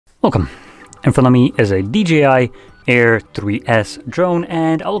Welcome. In front of me is a DJI Air 3S drone,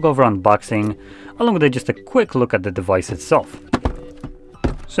 and I'll go over unboxing along with just a quick look at the device itself.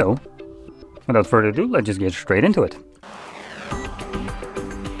 So, without further ado, let's just get straight into it.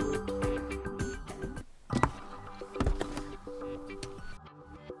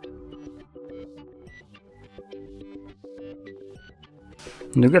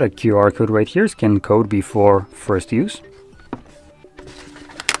 You got a QR code right here, scan code before first use.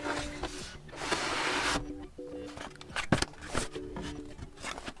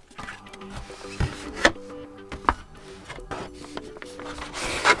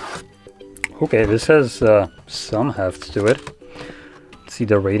 Okay, this has some heft to it. Let's see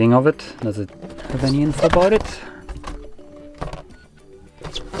the rating of it. Does it have any info about it?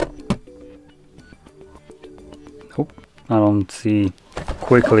 Nope, I don't see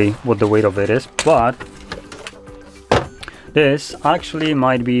quickly what the weight of it is, but this actually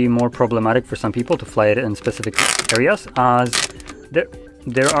might be more problematic for some people to fly it in specific areas, as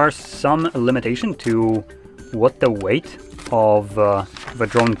there are some limitation to what the weight of a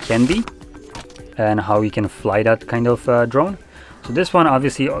drone can be and how you can fly that kind of drone. So this one,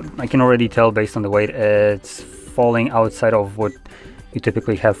 obviously, I can already tell based on the weight, it's falling outside of what you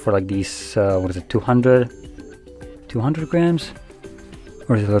typically have for like these, what is it, 200 grams?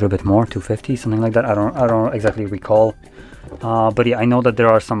 Or is it a little bit more, 250, something like that? I don't exactly recall. But yeah, I know that there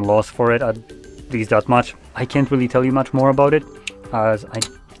are some laws for it, at least that much. I can't really tell you much more about it, as I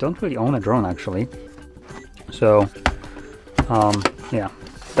don't really own a drone actually. So, yeah.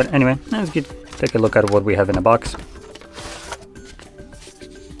 But anyway, let's take a look at what we have in the box.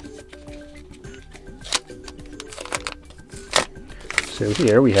 So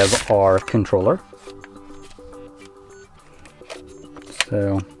here we have our controller.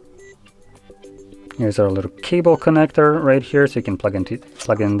 So here's our little cable connector right here, so you can plug in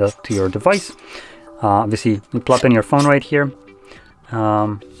to your device. Obviously, you plug in your phone right here. We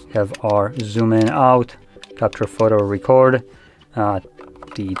have our zoom in, out, capture, photo, record.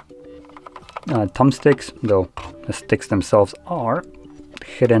 The thumbsticks, though the sticks themselves are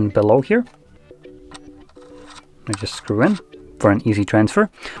hidden below here. I just screw in for an easy transfer.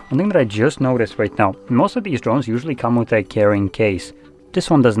 One thing that I just noticed right now, most of these drones usually come with a carrying case. This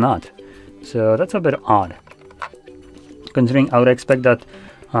one does not, so that's a bit odd, considering I would expect that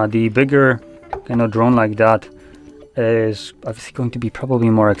the bigger kind of drone like that is obviously going to be probably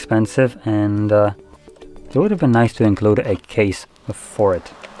more expensive, and it would have been nice to include a case for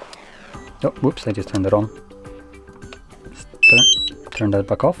it. Oh, whoops, I just turned it on. Turn that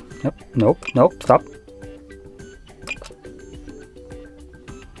back off. Yep, nope, stop.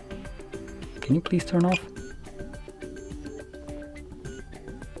 Can you please turn off?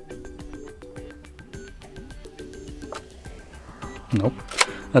 Nope.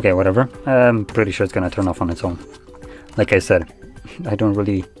 Okay, whatever. I'm pretty sure it's gonna turn off on its own. Like I said, I don't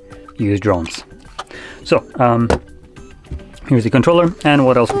really use drones. So, here's the controller, and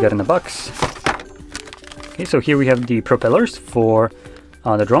what else we got in the box. Okay, so here we have the propellers for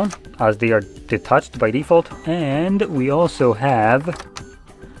the drone, as they are detached by default, and we also have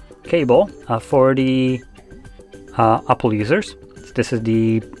cable for the Apple users. This is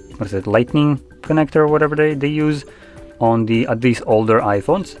the, what is it, lightning connector or whatever they use on these older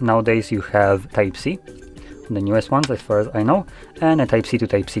iPhones. Nowadays you have Type-C on the newest ones, as far as I know, and a Type-C to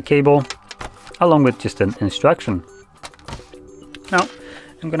Type-C cable, along with just an instruction. Now,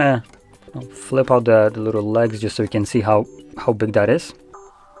 I'm gonna flip out the little legs just so you can see how big that is.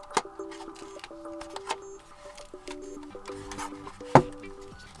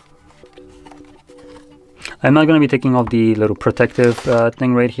 I'm not gonna be taking off the little protective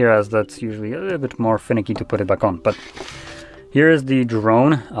thing right here, as that's usually a little bit more finicky to put it back on. But here is the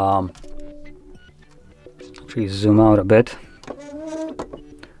drone. Actually zoom out a bit. As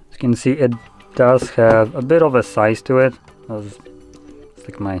you can see, it does have a bit of a size to it. I'll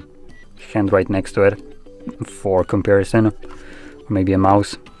stick my hand right next to it for comparison, or maybe a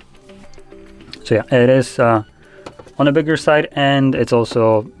mouse. So yeah, it is on a bigger side, and it's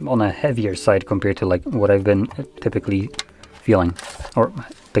also on a heavier side compared to like what I've been typically feeling or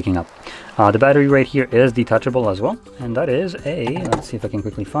picking up. The battery right here is detachable as well, and that is a, let's see if I can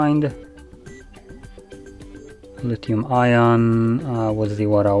quickly find, lithium ion. What's the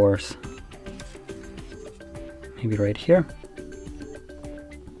watt hours? Maybe right here.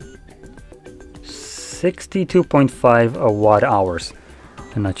 62.5 watt hours.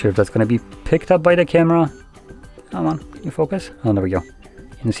 I'm not sure if that's going to be picked up by the camera. Come on, can you focus? Oh, there we go. You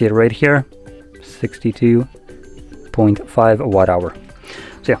can see it right here. 62.5 watt hour.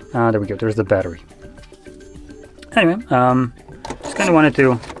 So yeah, there we go. There's the battery. Anyway, just kind of wanted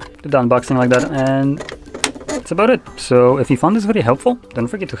to did the unboxing like that, and that's about it. So if you found this video helpful, don't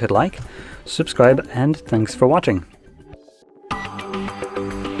forget to hit like, subscribe, and thanks for watching.